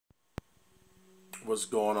What's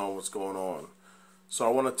going on? What's going on? So I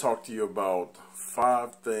want to talk to you about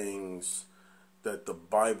 5 things that the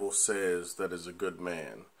Bible says that is a good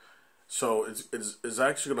man. So it's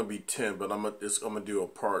actually going to be 10, but I'm gonna do a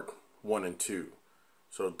part 1 and 2.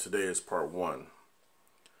 So today is part 1.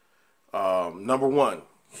 Number 1,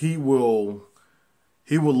 he will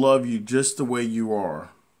love you just the way you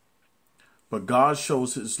are. But God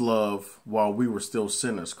shows his love while we were still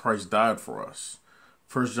sinners. Christ died for us.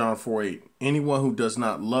 1 John 4:8. Anyone who does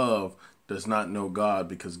not love does not know God,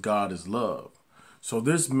 because God is love. So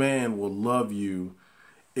this man will love you.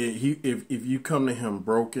 If you come to him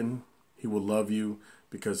broken, he will love you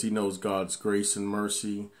because he knows God's grace and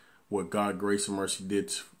mercy, what God grace and mercy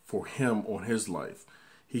did for him on his life.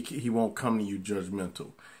 He won't come to you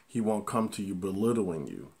judgmental. He won't come to you belittling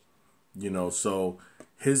you. So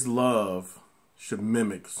his love should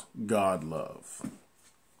mimic God love.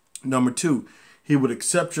 Number 2, he would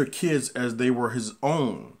accept your kids as they were his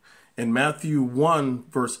own. In Matthew 1,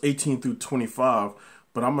 verse 18 through 25,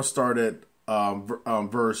 but I'm going to start at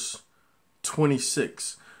verse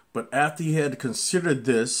 26. But after he had considered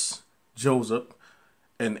this, Joseph,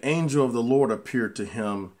 an angel of the Lord appeared to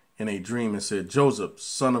him in a dream and said, Joseph,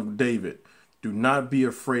 son of David, do not be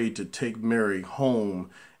afraid to take Mary home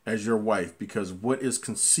as your wife, because what is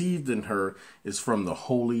conceived in her is from the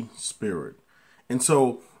Holy Spirit. And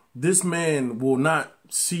so this man will not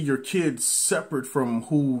see your kids separate from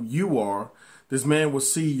who you are. This man will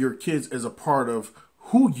see your kids as a part of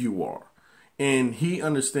who you are. And he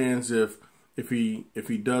understands if he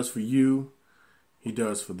does for you, he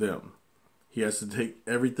does for them. He has to take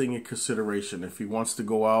everything in consideration. If he wants to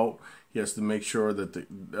go out, he has to make sure that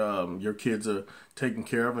your kids are taken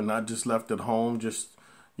care of and not just left at home,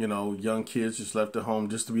 young kids just left at home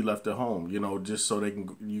just to be left at home, just so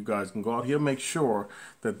you guys can go out. He'll make sure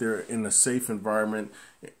that they're in a safe environment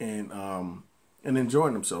and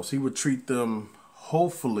enjoying themselves. He would treat them,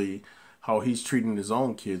 hopefully, how he's treating his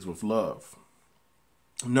own kids, with love.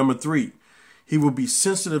 Number 3, he will be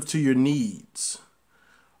sensitive to your needs.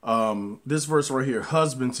 This verse right here,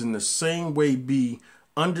 husbands, in the same way be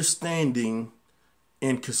understanding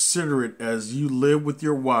and considerate as you live with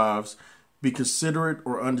your wives. Be considerate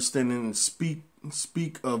or understanding and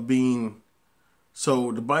speak of being.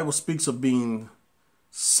 So the Bible speaks of being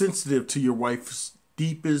sensitive to your wife's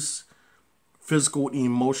deepest physical and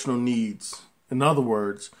emotional needs. In other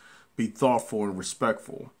words, be thoughtful and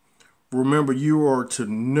respectful. Remember, you are to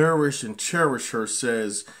nourish and cherish her,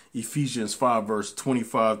 says Ephesians 5, verse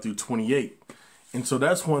 25 through 28. And so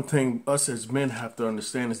that's one thing us as men have to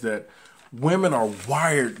understand, is that women are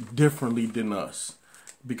wired differently than us,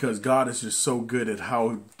 because God is just so good at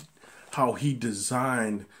how he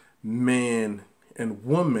designed man and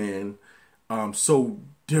woman so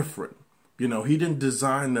different. He didn't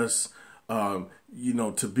design us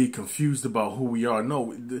to be confused about who we are.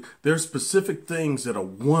 No, there's specific things that a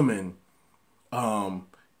woman, the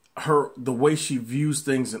way she views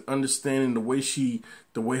things and understanding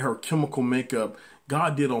the way her chemical makeup,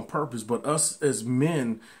 God did on purpose. But us as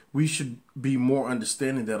men, we should be more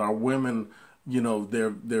understanding that our women,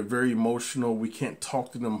 they're very emotional. We can't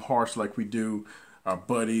talk to them harsh like we do our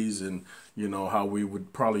buddies, and how we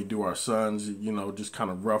would probably do our sons, just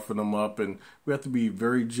kind of roughing them up. And we have to be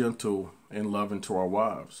very gentle and loving to our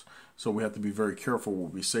wives. So we have to be very careful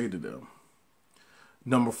what we say to them.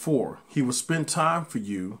 Number 4, he will spend time for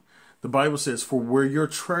you. The Bible says, for where your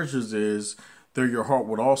treasures is, there your heart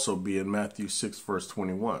would also be, in Matthew 6, verse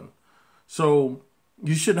 21. So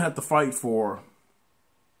you shouldn't have to fight for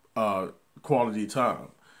quality time.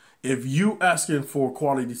 If you asking for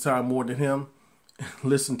quality time more than him,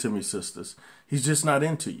 listen to me, sisters. He's just not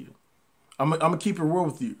into you. I'm gonna keep it real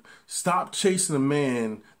with you. Stop chasing a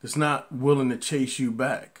man that's not willing to chase you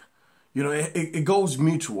back. It goes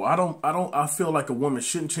mutual. I feel like a woman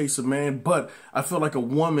shouldn't chase a man, but I feel like a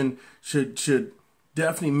woman should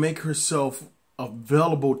definitely make herself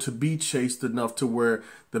available to be chased enough to where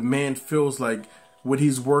the man feels like what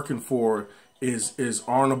he's working for is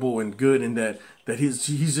honorable and good, and that he's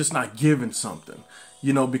just not giving something.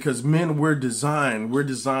 Because men, we're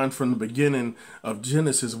designed from the beginning of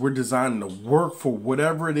Genesis. We're designed to work for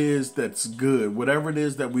whatever it is that's good, whatever it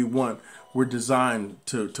is that we want. We're designed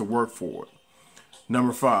to work for it.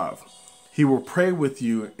 Number 5, he will pray with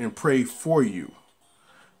you and pray for you.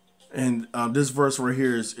 And this verse right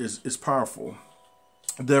here is powerful.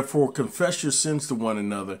 Therefore, confess your sins to one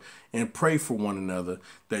another and pray for one another,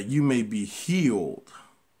 that you may be healed.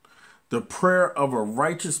 The prayer of a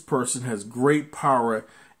righteous person has great power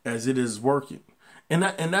as it is working. And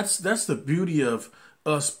that's the beauty of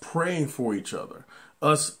us praying for each other.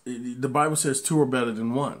 The Bible says 2 are better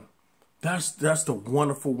than 1. That's the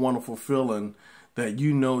wonderful, wonderful feeling that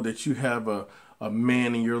you know that you have a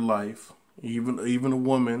man in your life, even a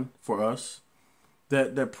woman for us,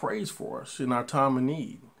 that prays for us in our time of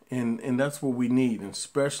need. And that's what we need, and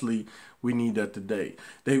especially we need that today.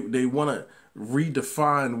 They want to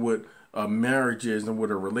redefine what a marriage is and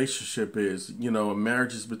what a relationship is. You know, a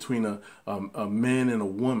marriage is between a man and a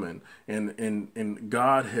woman, and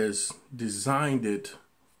God has designed it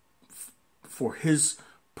for His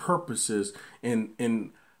purposes,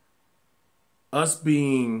 and us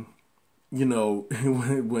being, you know,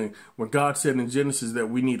 when God said in Genesis that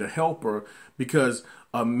we need a helper, because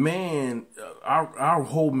a man, our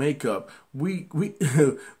whole makeup, we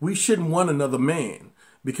we shouldn't want another man,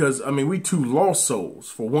 because I mean we two lost souls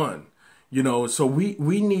for one, you know. So we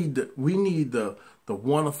need the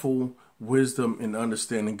wonderful wisdom and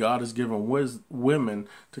understanding God has given women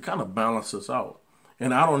to kind of balance us out.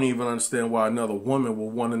 And I don't even understand why another woman will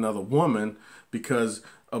want another woman, because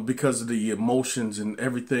of the emotions and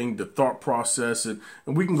everything, the thought process, and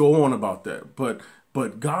we can go on about that.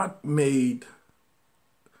 But God made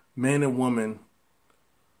man and woman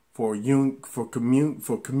for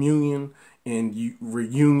communion and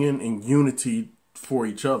reunion and unity for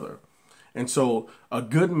each other. And so a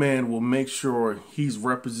good man will make sure he's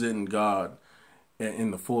representing God in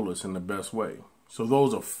the fullest and the best way. So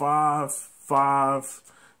those are five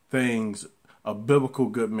things a biblical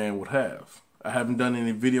good man would have. I haven't done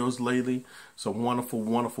any videos lately. Some wonderful,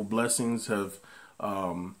 wonderful blessings have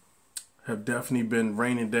definitely been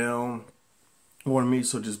raining down on me.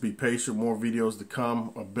 So just be patient. More videos to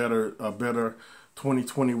come. A better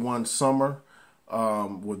 2021 summer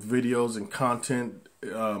with videos and content.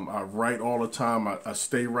 I write all the time. I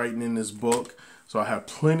stay writing in this book. So I have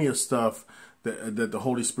plenty of stuff that the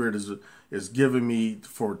Holy Spirit is giving me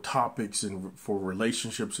for topics and for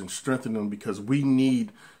relationships and strengthening them, because we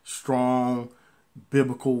need strong,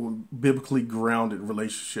 biblically grounded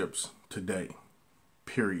relationships today.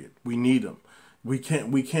 Period. We need them. We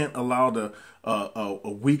can't allow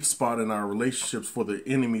a weak spot in our relationships for the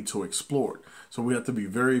enemy to exploit. So we have to be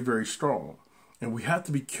very, very strong, and we have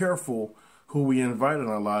to be careful who we invite in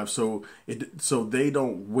our lives, so they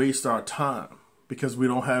don't waste our time, because we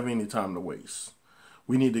don't have any time to waste.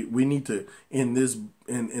 We need to in this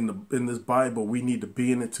Bible, we need to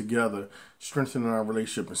be in it together, strengthening our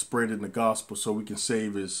relationship and spreading the gospel, so we can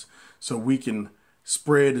so we can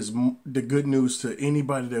spread the good news to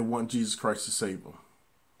anybody that wants Jesus Christ to save them.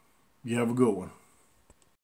 You have a good one.